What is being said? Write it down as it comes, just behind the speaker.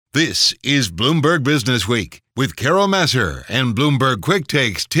This is Bloomberg Business Week with Carol Massar and Bloomberg Quick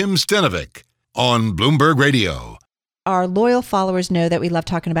Takes Tim Stenovic on Bloomberg Radio. Our loyal followers know that we love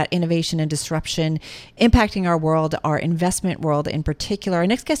talking about innovation and disruption impacting our world, our investment world in particular. Our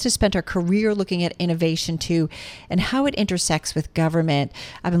next guest has spent her career looking at innovation too and how it intersects with government.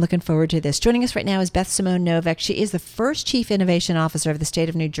 I've been looking forward to this. Joining us right now is Beth Simone Novak. She is the first Chief Innovation Officer of the state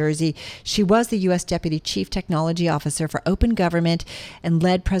of New Jersey. She was the U.S. Deputy Chief Technology Officer for Open Government and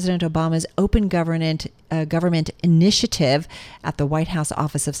led President Obama's Open Government Initiative at the White House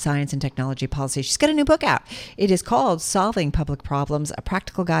Office of Science and Technology Policy. She's got a new book out. It is called Solving Public Problems, a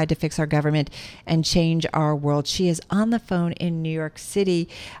practical guide to fix our government and change our world. She is on the phone in New York City.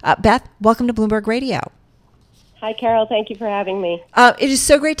 Beth, welcome to Bloomberg Radio. Hi, Carol. Thank you for having me. It is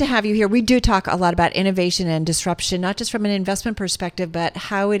so great to have you here. We do talk a lot about innovation and disruption, not just from an investment perspective, but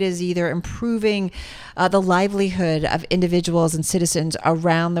how it is either improving the livelihood of individuals and citizens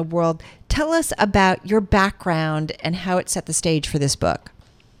around the world. Tell us about your background and how it set the stage for this book.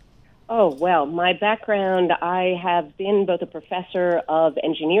 Oh, well, my background, I have been both a professor of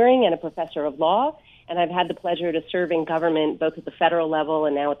engineering and a professor of law, and I've had the pleasure to serve in government both at the federal level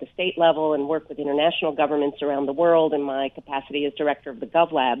and now at the state level and work with international governments around the world in my capacity as director of the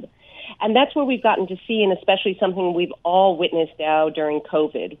GovLab. And that's where we've gotten to see, and especially something we've all witnessed now during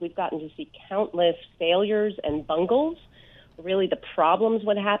COVID, we've gotten to see countless failures and bungles, really the problems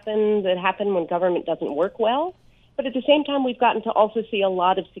that happen when government doesn't work well. But at the same time, we've gotten to also see a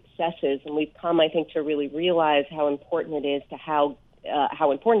lot of successes, and we've come, I think, to really realize how important it is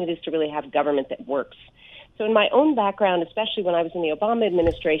to really have government that works. So in my own background, especially when I was in the Obama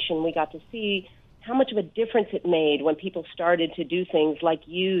administration, we got to see how much of a difference it made when people started to do things like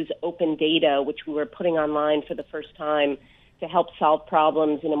use open data, which we were putting online for the first time to help solve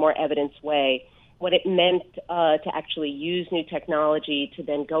problems in a more evidence way. What it meant to actually use new technology to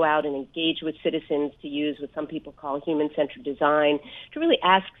then go out and engage with citizens, to use what some people call human-centered design, to really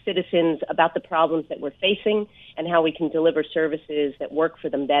ask citizens about the problems that we're facing and how we can deliver services that work for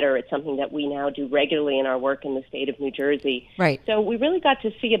them better. It's something that we now do regularly in our work in the state of New Jersey. Right. So we really got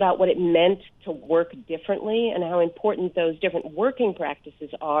to see about what it meant to work differently and how important those different working practices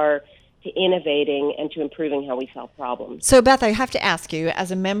are to innovating and to improving how we solve problems. So, Beth, I have to ask you, as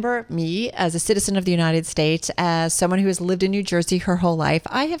a member, me, as a citizen of the United States, as someone who has lived in New Jersey her whole life,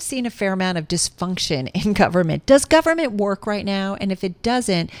 I have seen a fair amount of dysfunction in government. Does government work right now? And if it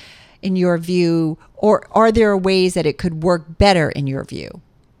doesn't, in your view, or are there ways that it could work better in your view?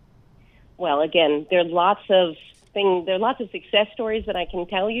 Well, again, there are lots of success stories that I can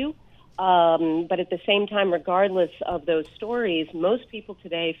tell you. But at the same time, regardless of those stories, most people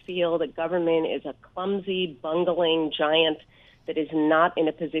today feel that government is a clumsy, bungling giant that is not in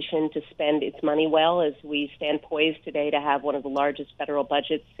a position to spend its money well, as we stand poised today to have one of the largest federal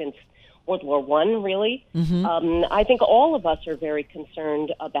budgets since World War I, really. Mm-hmm. I think all of us are very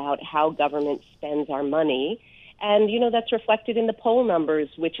concerned about how government spends our money. And, that's reflected in the poll numbers,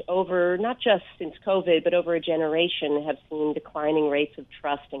 which over, not just since COVID, but over a generation have seen declining rates of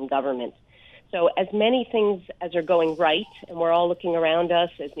trust in government. So as many things as are going right, and we're all looking around us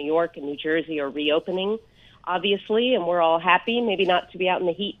as New York and New Jersey are reopening, obviously, and we're all happy, maybe not to be out in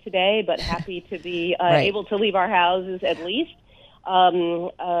the heat today, but happy to be able to leave our houses at least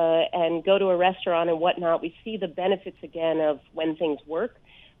and go to a restaurant and whatnot. We see the benefits again of when things work,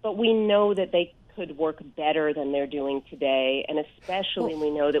 but we know that they could work better than they're doing today, and especially we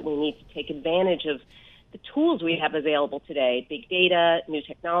know that we need to take advantage of the tools we have available today, big data, new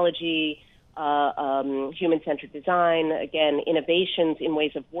technology, human-centered design, again, innovations in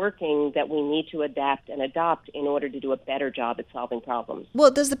ways of working that we need to adapt and adopt in order to do a better job at solving problems.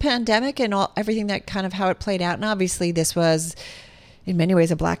 Well, does the pandemic and everything that kind of how it played out, and obviously this was in many ways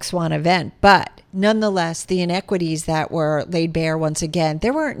a black swan event, but nonetheless, the inequities that were laid bare once again,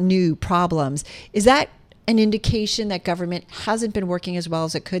 there weren't new problems. Is that an indication that government hasn't been working as well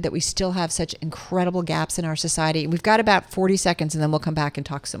as it could, that we still have such incredible gaps in our society? We've got about 40 seconds and then we'll come back and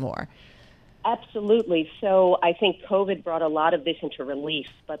talk some more. Absolutely. So I think COVID brought a lot of this into relief,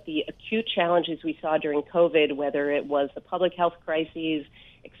 but the acute challenges we saw during COVID, whether it was the public health crises,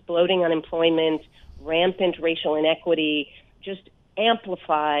 exploding unemployment, rampant racial inequity, just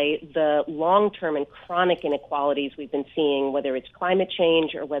amplify the long-term and chronic inequalities we've been seeing, whether it's climate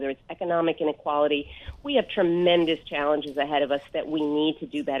change or whether it's economic inequality. We have tremendous challenges ahead of us that we need to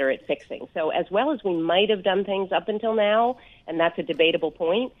do better at fixing. So as well as we might have done things up until now, and that's a debatable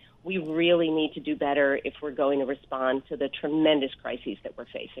point, we really need to do better if we're going to respond to the tremendous crises that we're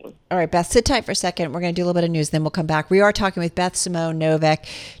facing. All right, Beth, sit tight for a second. We're going to do a little bit of news, then we'll come back. We are talking with Beth Simone Novick,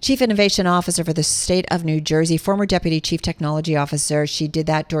 Chief Innovation Officer for the state of New Jersey, former Deputy Chief Technology Officer. She did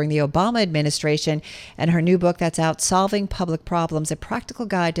that during the Obama administration, and her new book that's out, Solving Public Problems, A Practical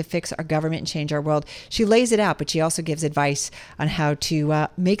Guide to Fix Our Government and Change Our World. She lays it out, but she also gives advice on how to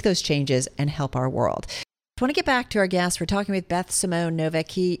make those changes and help our world. I want to get back to our guest. We're talking with Beth Simone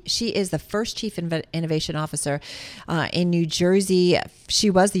Novick. She is the first Chief Innovation Officer in New Jersey.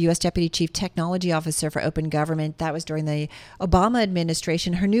 She was the U.S. Deputy Chief Technology Officer for Open Government. That was during the Obama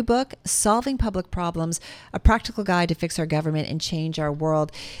administration. Her new book, Solving Public Problems, A Practical Guide to Fix Our Government and Change Our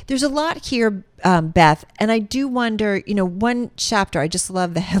World. There's a lot here, Beth, and I do wonder, one chapter, I just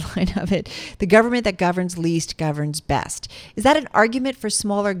love the headline of it, The Government That Governs Least Governs Best. Is that an argument for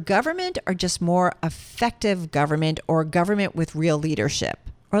smaller government or just more effective government, or government with real leadership,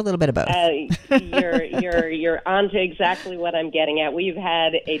 or a little bit of both? You're onto exactly what I'm getting at. We've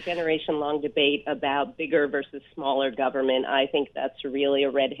had a generation-long debate about bigger versus smaller government. I think that's really a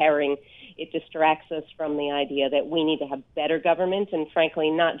red herring. It distracts us from the idea that we need to have better government, and frankly,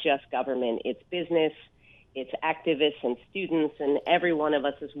 not just government. It's business, it's activists and students, and every one of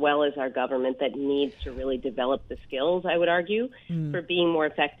us, as well as our government, that needs to really develop the skills, I would argue, for being more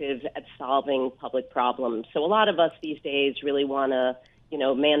effective at solving public problems. So a lot of us these days really want to,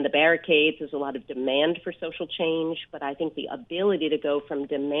 man the barricades. There's a lot of demand for social change, but I think the ability to go from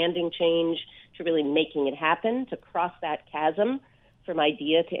demanding change to really making it happen, to cross that chasm from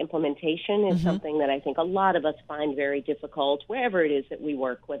idea to implementation, is something that I think a lot of us find very difficult wherever it is that we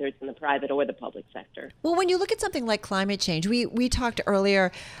work, whether it's in the private or the public sector. Well, when you look at something like climate change, we talked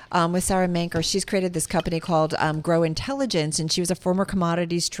earlier with Sarah Manker. She's created this company called Grow Intelligence, and she was a former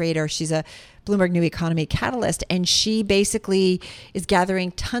commodities trader. She's a Bloomberg New Economy catalyst, and she basically is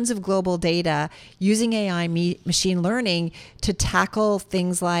gathering tons of global data using AI, machine learning, to tackle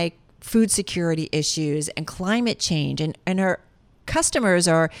things like food security issues and climate change. And her customers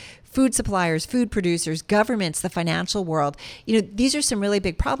are food suppliers, food producers, governments, the financial world. These are some really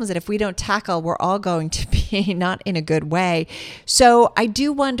big problems that if we don't tackle, we're all going to be not in a good way. So I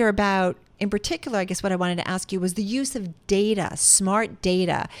do wonder about, in particular, I guess what I wanted to ask you was the use of data, smart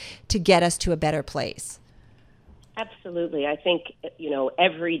data, to get us to a better place. Absolutely. I think,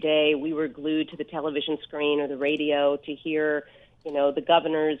 every day we were glued to the television screen or the radio to hear, the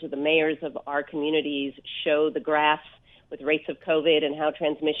governors or the mayors of our communities show the graphs with rates of COVID and how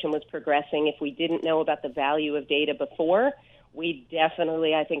transmission was progressing. If we didn't know about the value of data before, we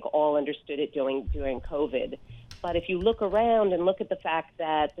definitely, I think, all understood it during COVID. But if you look around and look at the fact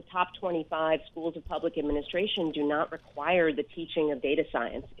that the top 25 schools of public administration do not require the teaching of data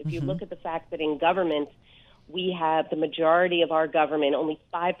science, if you look at the fact that in government, we have the majority of our government, only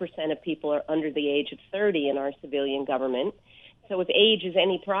 5% of people are under the age of 30 in our civilian government. So if age is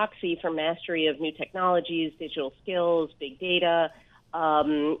any proxy for mastery of new technologies, digital skills, big data,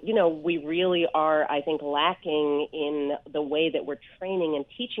 we really are, I think, lacking in the way that we're training and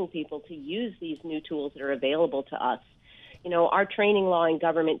teaching people to use these new tools that are available to us. Our training law in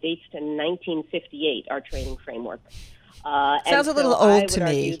government dates to 1958, our training framework. Sounds a little old to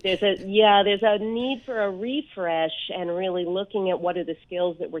me. There's a need for a refresh and really looking at what are the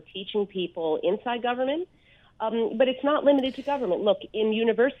skills that we're teaching people inside government. But it's not limited to government. Look, in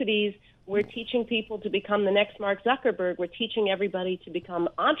universities, we're teaching people to become the next Mark Zuckerberg. We're teaching everybody to become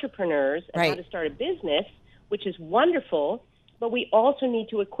entrepreneurs and how to start a business, which is wonderful. But we also need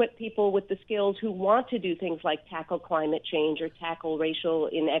to equip people with the skills who want to do things like tackle climate change or tackle racial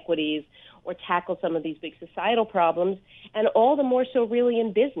inequities or tackle some of these big societal problems, and all the more so really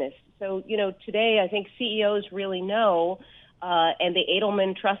in business. So, today I think CEOs really know, and the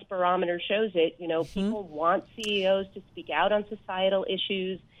Edelman Trust Barometer shows it, people want CEOs to speak out on societal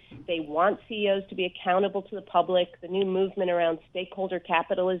issues. They want CEOs to be accountable to the public. The new movement around stakeholder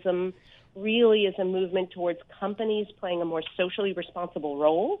capitalism really is a movement towards companies playing a more socially responsible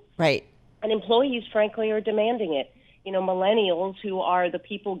role. Right. And employees, frankly, are demanding it. Millennials, who are the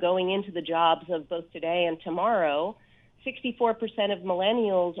people going into the jobs of both today and tomorrow, 64% of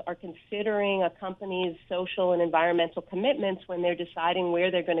millennials are considering a company's social and environmental commitments when they're deciding where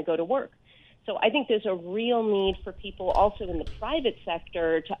they're going to go to work. So I think there's a real need for people also in the private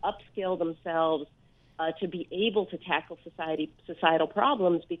sector to upskill themselves to be able to tackle societal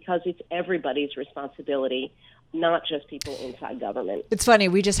problems, because it's everybody's responsibility, not just people inside government. It's funny,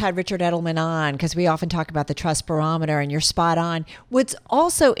 we just had Richard Edelman on because we often talk about the Trust Barometer, and you're spot on. What's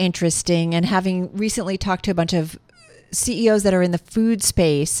also interesting, and having recently talked to a bunch of CEOs that are in the food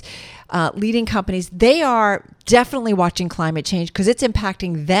space, leading companies, they are definitely watching climate change because it's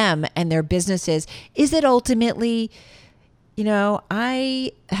impacting them and their businesses. Is it ultimately,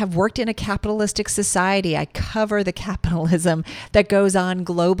 I have worked in a capitalistic society. I cover the capitalism that goes on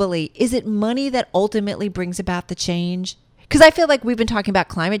globally. Is it money that ultimately brings about the change? Because I feel like we've been talking about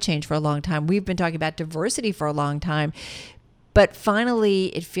climate change for a long time. We've been talking about diversity for a long time. But finally,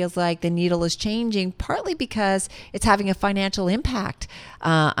 it feels like the needle is changing, partly because it's having a financial impact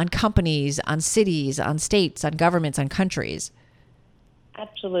on companies, on cities, on states, on governments, on countries.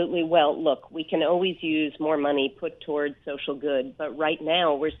 Absolutely. Well, look, we can always use more money put towards social good, but right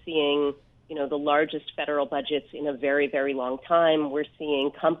now we're seeing, the largest federal budgets in a very, very long time. We're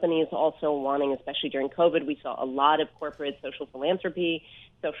seeing companies also wanting, especially during COVID, we saw a lot of corporate social philanthropy,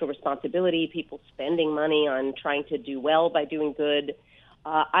 social responsibility, people spending money on trying to do well by doing good.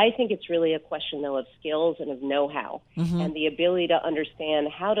 I think it's really a question, though, of skills and of know-how and the ability to understand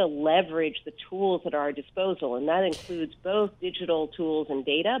how to leverage the tools at our disposal. And that includes both digital tools and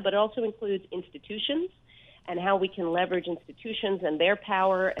data, but it also includes institutions and how we can leverage institutions and their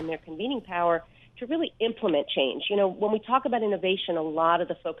power and their convening power to really implement change. When we talk about innovation, a lot of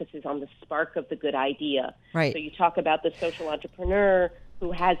the focus is on the spark of the good idea. Right. So you talk about the social entrepreneur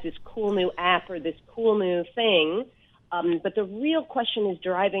who has this cool new app or this cool new thing, but the real question is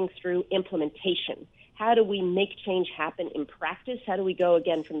driving through implementation. How do we make change happen in practice? How do we go,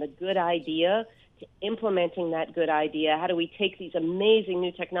 again, from the good idea to implementing that good idea? How do we take these amazing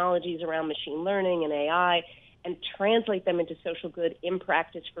new technologies around machine learning and AI and translate them into social good in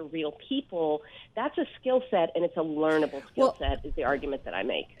practice for real people? That's a skill set, and it's a learnable skill set, is the argument that I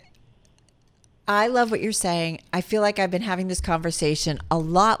make. I love what you're saying. I feel like I've been having this conversation a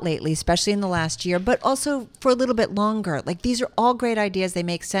lot lately, especially in the last year, but also for a little bit longer. Like, these are all great ideas. They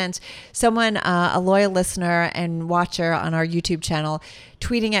make sense. Someone, a loyal listener and watcher on our YouTube channel,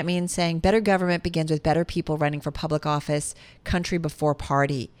 tweeting at me and saying, better government begins with better people running for public office, country before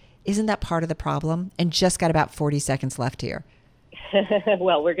party. Isn't that part of the problem? And just got about 40 seconds left here.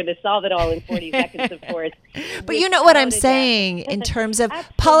 Well, we're going to solve it all in 40 seconds, of course. But you know what I'm saying in terms of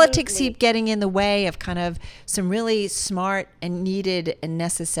politics keep getting in the way of kind of some really smart and needed and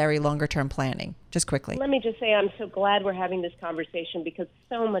necessary longer-term planning. Just quickly. Let me just say I'm so glad we're having this conversation because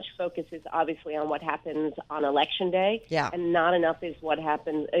so much focus is obviously on what happens on Election Day, and not enough is what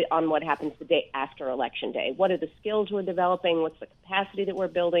happens the day after Election Day. What are the skills we're developing? What's the capacity that we're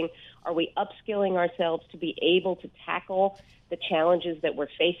building? Are we upskilling ourselves to be able to tackle the challenges that we're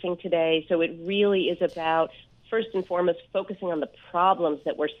facing today? So it really is about, first and foremost, focusing on the problems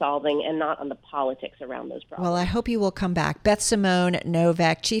that we're solving and not on the politics around those problems. Well, I hope you will come back. Beth-Simone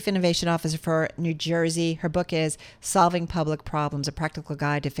Novak, Chief Innovation Officer for New Jersey. Her book is Solving Public Problems, A Practical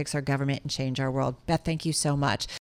Guide to Fix Our Government and Change Our World. Beth, thank you so much.